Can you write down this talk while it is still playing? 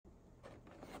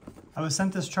I was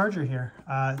sent this charger here.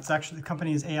 It's actually, the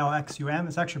company is Alxum.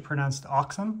 It's actually pronounced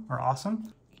Alxum or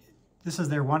Awesome. This is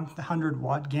their 100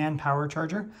 watt GaN power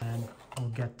charger. And we'll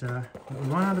get what we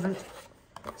want out of it.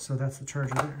 So that's the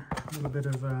charger there. A little bit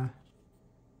of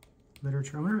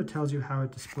literature. I wonder if it tells you how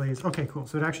it displays. Okay, cool.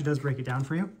 So it actually does break it down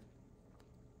for you.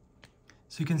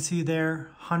 So you can see there,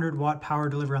 100 watt power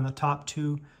delivery on the top,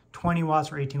 20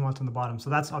 watts or 18 watts on the bottom. So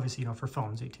that's obviously, for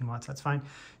phones, 18 watts, that's fine.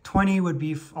 20 would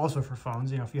be also for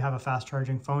phones. If you have a fast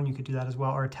charging phone, you could do that as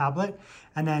well, or a tablet.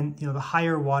 And then, the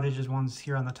higher wattages ones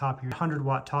here on the top, your 100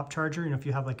 watt top charger. If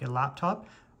you have like a laptop,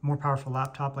 more powerful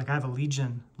laptop, like I have a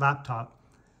Legion laptop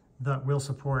that will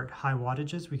support high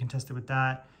wattages. We can test it with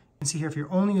that. You can see here, if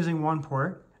you're only using one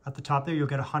port at the top there, you'll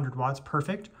get 100 watts,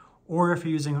 perfect. Or if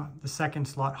you're using the second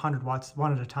slot, 100 watts,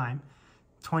 one at a time,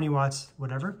 20 watts,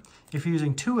 whatever. If you're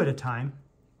using two at a time,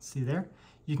 see there,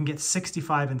 you can get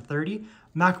 65 and 30.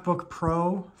 MacBook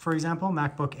Pro, for example,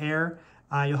 MacBook Air,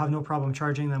 you'll have no problem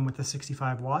charging them with the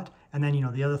 65 watt. And then,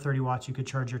 the other 30 watts, you could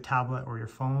charge your tablet or your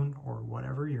phone or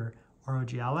whatever, your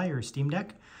ROG Ally or Steam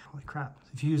Deck. Holy crap.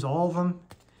 If you use all of them,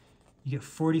 you get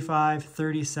 45,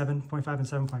 30, 7.5,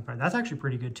 and 7.5. That's actually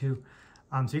pretty good too.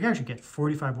 So you can actually get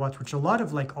 45 watts, which a lot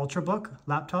of like Ultrabook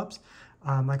laptops,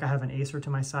 like I have an Acer to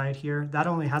my side here, that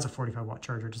only has a 45 watt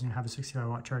charger, it doesn't even have a 65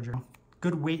 watt charger.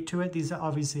 Good weight to it. These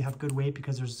obviously have good weight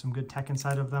because there's some good tech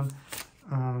inside of them.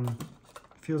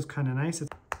 Feels kind of nice. It's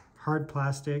hard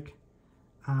plastic,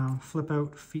 flip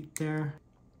out feet there.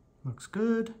 Looks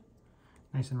good,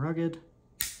 nice and rugged.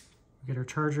 We get our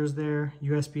chargers there,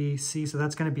 USB-C, so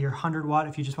that's gonna be your 100 watt.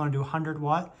 If you just wanna do 100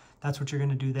 watt, that's what you're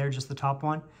gonna do there, just the top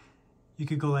one. You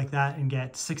could go like that and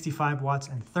get 65 watts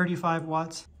and 35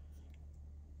 watts.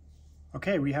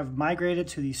 Okay, we have migrated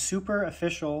to the super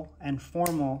official and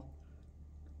formal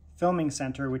filming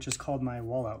center, which is called my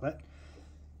wall outlet.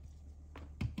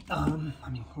 What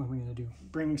are we gonna do?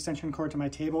 Bring extension cord to my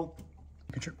table.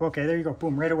 Okay, there you go,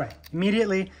 boom, right away.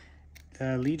 Immediately,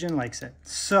 the Legion likes it.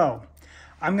 So,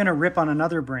 I'm gonna rip on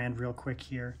another brand real quick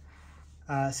here.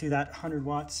 See that 100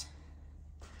 watts?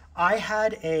 I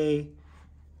had a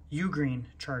Ugreen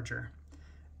charger.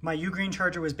 My Ugreen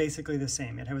charger was basically the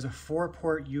same. It was a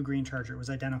 4-port Ugreen charger. It was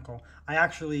identical. I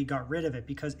actually got rid of it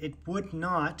because it would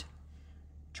not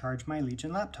charge my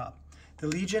Legion laptop. The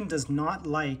Legion does not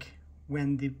like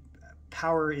when the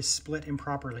power is split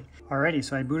improperly. Alrighty,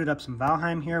 so I booted up some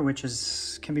Valheim here, which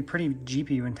can be pretty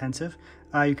GPU intensive.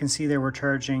 You can see there we're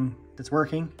charging, it's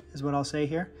working, is what I'll say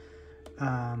here.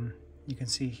 You can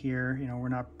see here, we're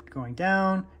not going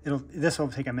down. This will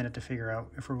take a minute to figure out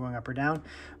if we're going up or down.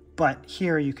 But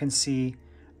here you can see,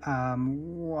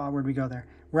 where'd we go there?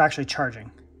 We're actually charging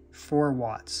 4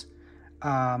 watts.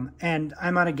 And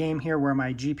I'm on a game here where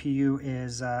my GPU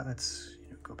is, let's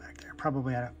go back there,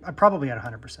 probably at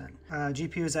 100%.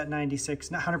 GPU is at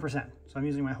 100%. So I'm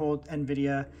using my whole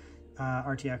NVIDIA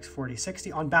RTX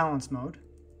 4060 on balance mode.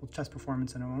 We'll test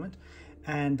performance in a moment.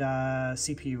 And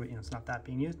CPU, it's not that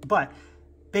being used. But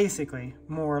basically,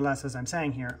 more or less as I'm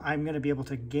saying here, I'm going to be able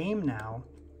to game now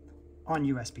on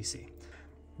USB-C.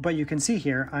 But you can see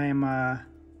here, I'm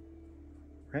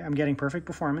getting perfect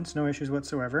performance, no issues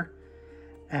whatsoever.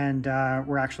 And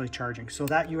we're actually charging. So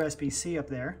that USB-C up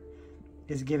there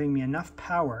is giving me enough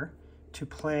power to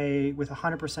play with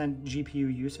 100%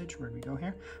 GPU usage. Where do we go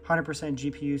here? 100%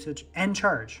 GPU usage and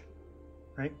charge,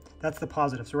 right? That's the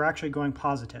positive. So we're actually going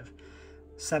positive,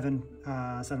 7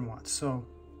 watts. So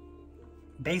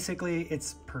basically,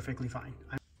 it's perfectly fine.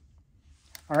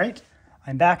 All right,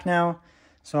 I'm back now.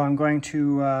 So I'm going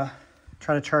to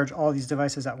try to charge all these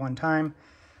devices at one time.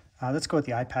 Let's go with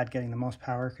the iPad getting the most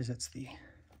power because it's the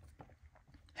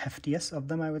heftiest of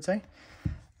them, I would say.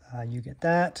 You get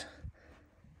that.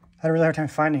 I had a really hard time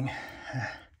finding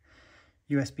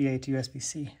USB-A to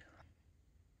USB-C.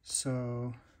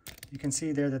 So you can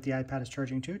see there that the iPad is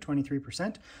charging too,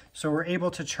 23%. So we're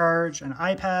able to charge an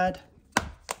iPad,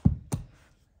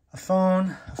 a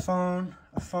phone,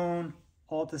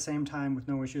 all at the same time with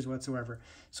no issues whatsoever.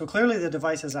 So clearly the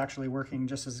device is actually working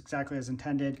just as exactly as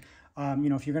intended.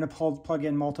 If you're going to plug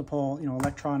in multiple,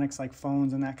 electronics like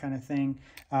phones and that kind of thing,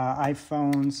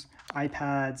 iPhones,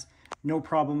 iPads, no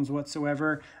problems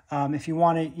whatsoever. If you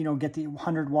want to, get the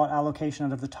 100 watt allocation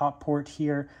out of the top port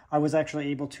here, I was actually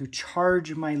able to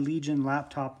charge my Legion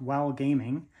laptop while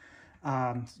gaming.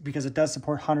 Because it does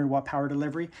support 100 watt power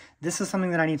delivery. This is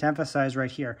something that I need to emphasize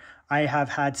right here. I have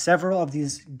had several of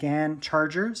these GaN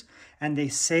chargers and they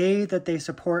say that they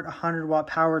support 100 watt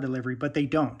power delivery, but they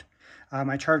don't.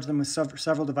 I charge them with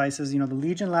several devices. The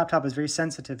Legion laptop is very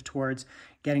sensitive towards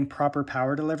getting proper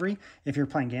power delivery, if you're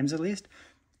playing games at least.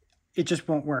 it just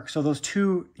won't work. So those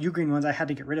two Ugreen ones, I had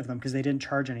to get rid of them because they didn't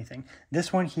charge anything.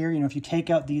 This one here, you know, if you take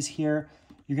out these here,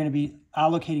 you're going to be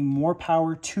allocating more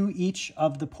power to each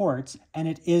of the ports, and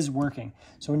it is working.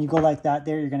 So when you go like that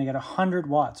there, you're going to get 100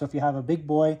 watts. So if you have a big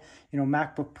boy, you know,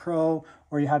 MacBook Pro,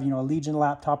 or you have, you know, a Legion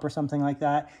laptop or something like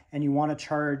that, and you want to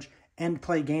charge and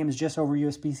play games just over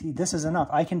USB-C, this is enough.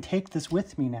 I can take this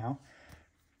with me now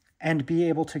and be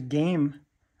able to game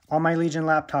on my Legion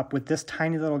laptop with this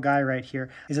tiny little guy right here.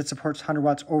 Is it supports 100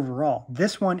 watts overall.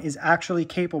 This one is actually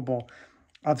capable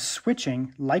of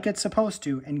switching like it's supposed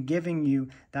to and giving you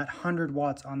that 100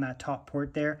 watts on that top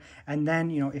port there. And then,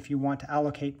 you know, if you want to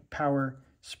allocate power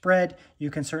spread, you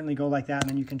can certainly go like that,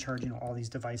 and then you can charge, you know, all these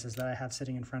devices that I have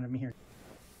sitting in front of me here.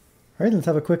 All right, let's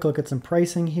have a quick look at some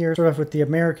pricing here. Start off with the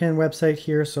American website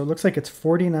here. So it looks like it's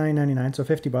 $49.99, so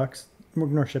 50 bucks.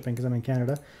 Ignore shipping because I'm in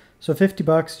Canada. So 50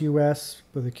 bucks US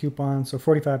with a coupon, so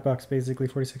 45 bucks, basically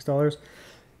 $46.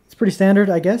 It's pretty standard,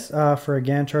 I guess, for a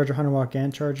GaN charger, 100 watt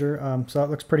GaN charger. So that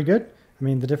looks pretty good. I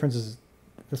mean, the difference is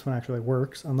this one actually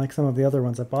works, unlike some of the other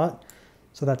ones I bought.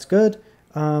 So that's good.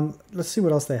 Let's see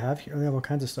what else they have here. They have all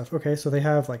kinds of stuff. Okay, so they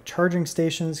have like charging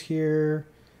stations here.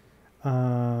 They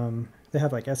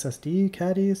have like SSD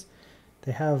caddies.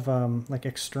 They have like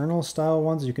external style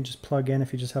ones you can just plug in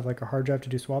if you just have like a hard drive to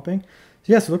do swapping.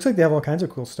 So yes, it looks like they have all kinds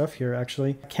of cool stuff here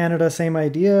actually. Canada, same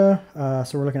idea.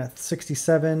 So we're looking at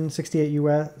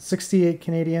 68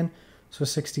 Canadian, so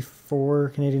 64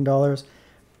 Canadian dollars.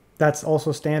 That's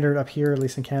also standard up here, at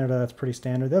least in Canada, that's pretty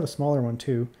standard. They have a smaller one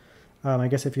too. I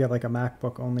guess if you have like a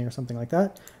MacBook only or something like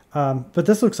that. But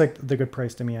this looks like the good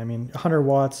price to me. I mean, 100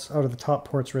 watts out of the top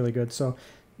port's really good. So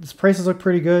these prices look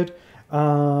pretty good.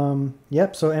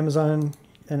 Yep, so Amazon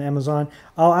and Amazon.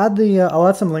 I'll add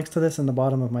some links to this in the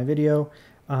bottom of my video.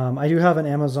 I do have an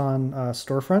Amazon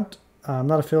storefront. I'm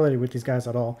not affiliated with these guys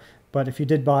at all, but if you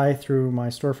did buy through my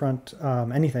storefront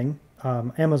anything,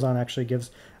 Amazon actually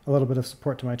gives a little bit of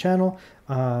support to my channel.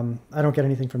 I don't get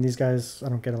anything from these guys. I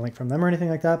don't get a link from them or anything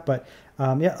like that, but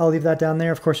yeah, I'll leave that down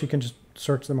there. Of course, you can just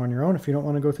search them on your own if you don't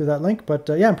want to go through that link, but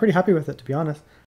yeah, I'm pretty happy with it, to be honest.